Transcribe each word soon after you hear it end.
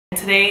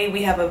today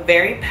we have a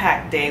very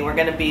packed day. We're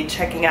gonna be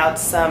checking out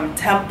some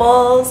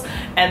temples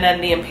and then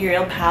the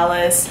Imperial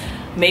Palace,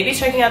 maybe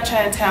checking out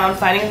Chinatown,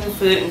 finding some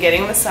food and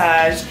getting a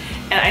massage.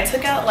 And I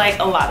took out like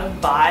a lot of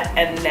baht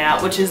and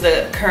now, which is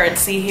the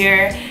currency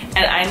here,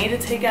 and I need to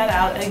take that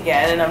out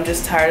again, and I'm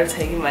just tired of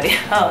taking money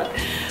out.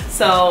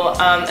 So,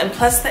 and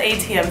plus the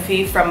ATM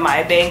fee from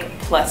my bank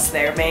plus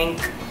their bank,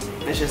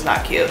 it's just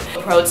not cute.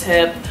 Pro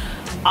tip,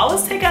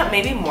 always take out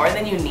maybe more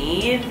than you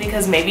need,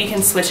 because maybe you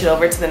can switch it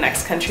over to the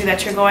next country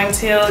that you're going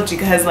to,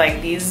 because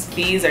like these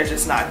fees are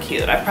just not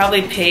cute. I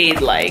probably paid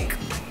like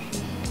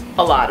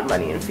a lot of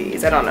money in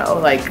fees. I don't know,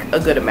 like a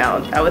good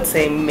amount. I would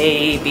say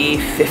maybe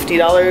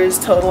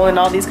 $50 total in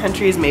all these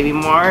countries, maybe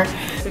more.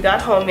 We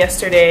got home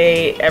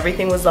yesterday,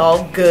 everything was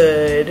all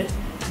good.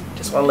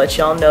 Just want to let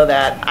y'all know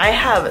that. I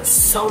have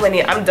so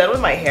many, I'm done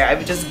with my hair.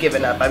 I've just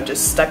given up. I've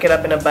just stuck it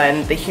up in a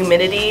bun. The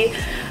humidity,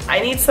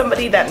 I need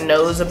somebody that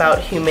knows about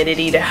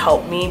humidity to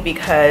help me,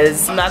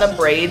 because I'm not a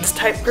braids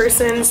type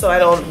person, so I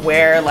don't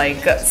wear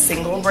like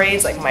single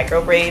braids, like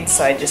micro braids,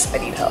 so I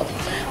need help.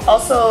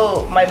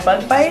 Also, my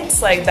bug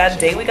bites, like that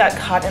day we got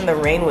caught in the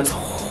rain was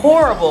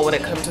horrible when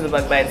it comes to the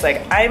bug bites.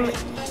 Like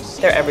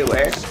they're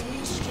everywhere.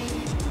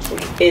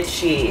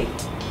 Itchy,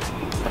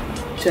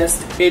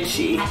 just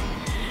itchy.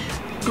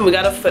 We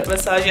got a foot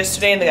massage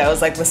yesterday and the guy was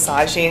like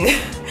massaging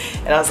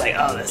and I was like,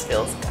 oh, this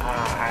feels good.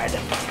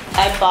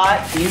 I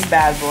bought these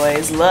bad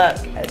boys. Look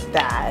at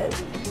that.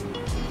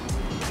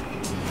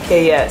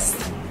 Okay,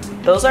 yes.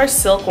 Those are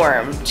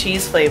silkworm,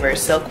 cheese flavor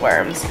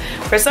silkworms.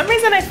 For some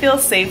reason I feel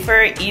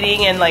safer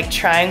eating and like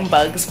trying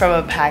bugs from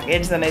a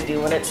package than I do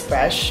when it's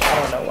fresh.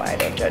 I don't know why,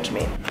 don't judge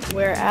me.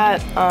 We're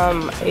at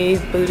a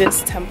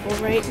Buddhist temple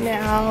right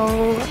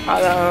now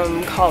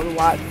called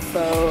Wat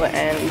Pho,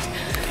 and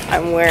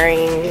I'm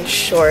wearing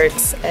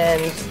shorts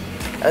and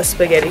a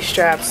spaghetti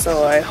strap,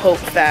 so I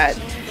hope that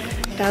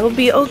that'll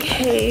be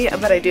okay.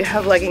 But I do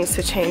have leggings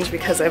to change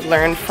because I've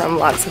learned from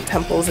lots of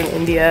temples in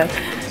India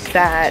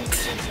that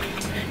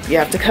you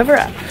have to cover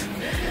up.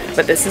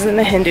 But this isn't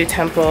a Hindu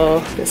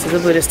temple, this is a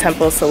Buddhist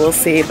temple, so we'll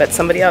see. But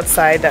somebody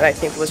outside that I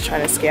think was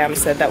trying to scam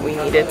said that we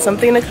needed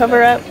something to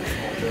cover up.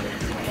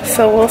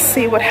 So we'll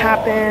see what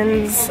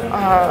happens.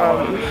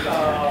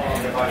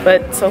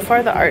 But so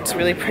far the art's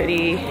really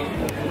pretty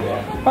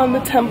on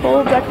the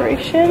temple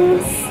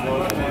decorations.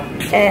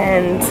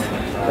 And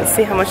let's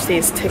see how much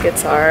these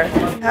tickets are.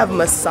 They have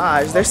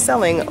massage, they're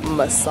selling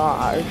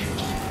massage.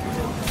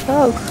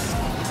 Oh,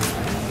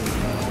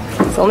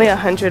 it's only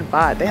 100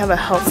 baht. They have a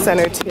health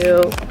center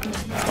too.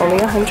 Only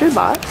 100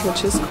 baht,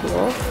 which is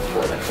cool.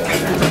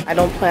 I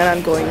don't plan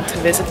on going to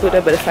visit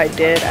Buddha, but if I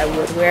did, I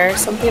would wear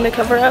something to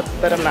cover up,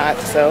 but I'm not,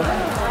 so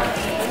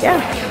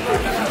yeah.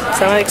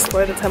 So I'm gonna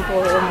explore the temple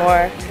a little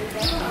more,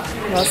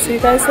 and I'll see you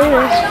guys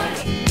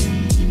later.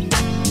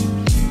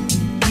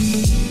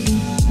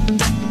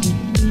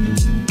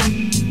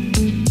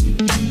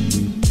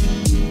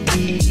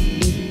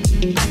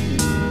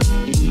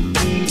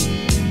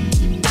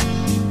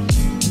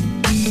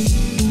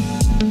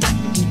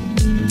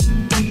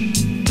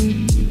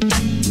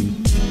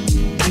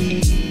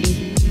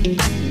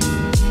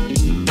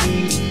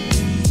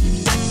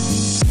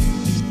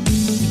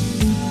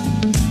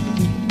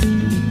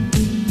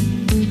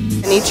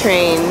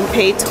 Train,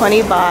 pay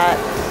 20 baht,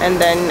 and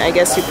then I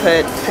guess you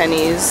put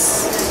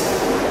pennies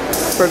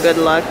for good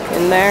luck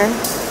in there.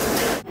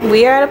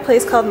 We are at a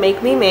place called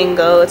Make Me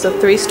Mango. It's a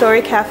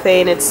 3-story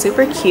cafe and it's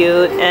super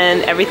cute,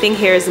 and everything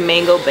here is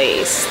mango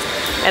based.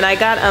 And I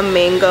got a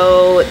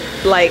mango,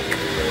 like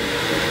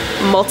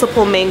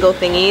multiple mango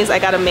thingies. I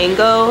got a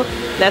mango,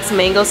 that's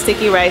mango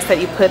sticky rice that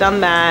you put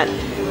on that.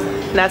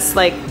 That's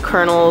like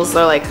kernels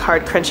or like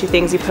hard crunchy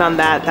things you put on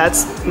that.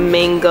 That's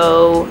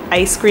mango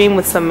ice cream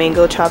with some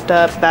mango chopped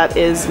up. That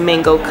is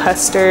mango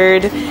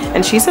custard.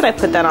 And she said I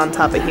put that on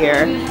top of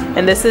here.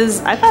 And this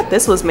is, I thought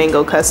this was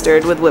mango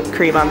custard with whipped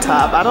cream on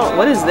top.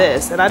 What is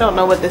this? And I don't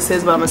know what this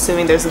is, but I'm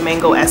assuming there's a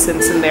mango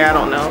essence in there. I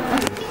don't know.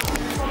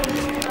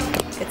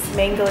 It's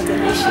mango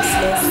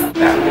deliciousness.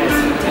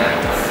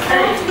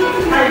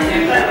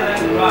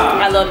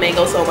 I love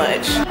mango so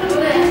much.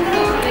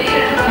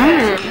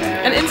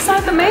 And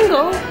inside the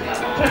mango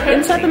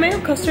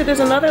custard, there's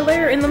another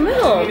layer in the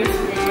middle.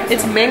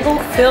 It's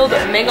mango-filled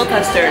mango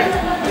custard.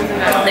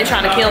 They're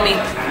trying to kill me.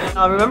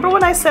 Remember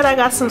when I said I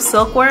got some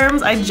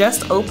silkworms? I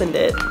just opened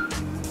it.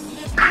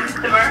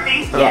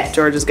 Yeah.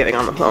 George is getting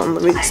on the phone.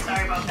 Let me just...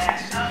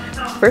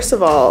 First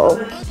of all,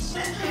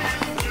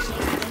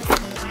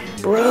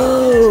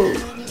 bro,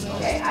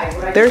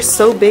 they're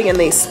so big and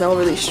they smell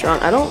really strong.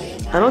 I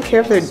don't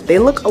care if they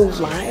look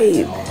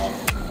alive.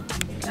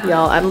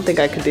 Y'all, I don't think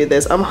I could do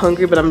this. I'm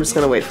hungry, but I'm just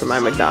gonna wait for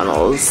my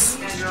McDonald's.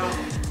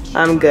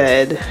 I'm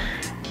good.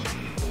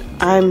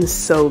 I'm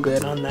so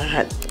good on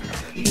that.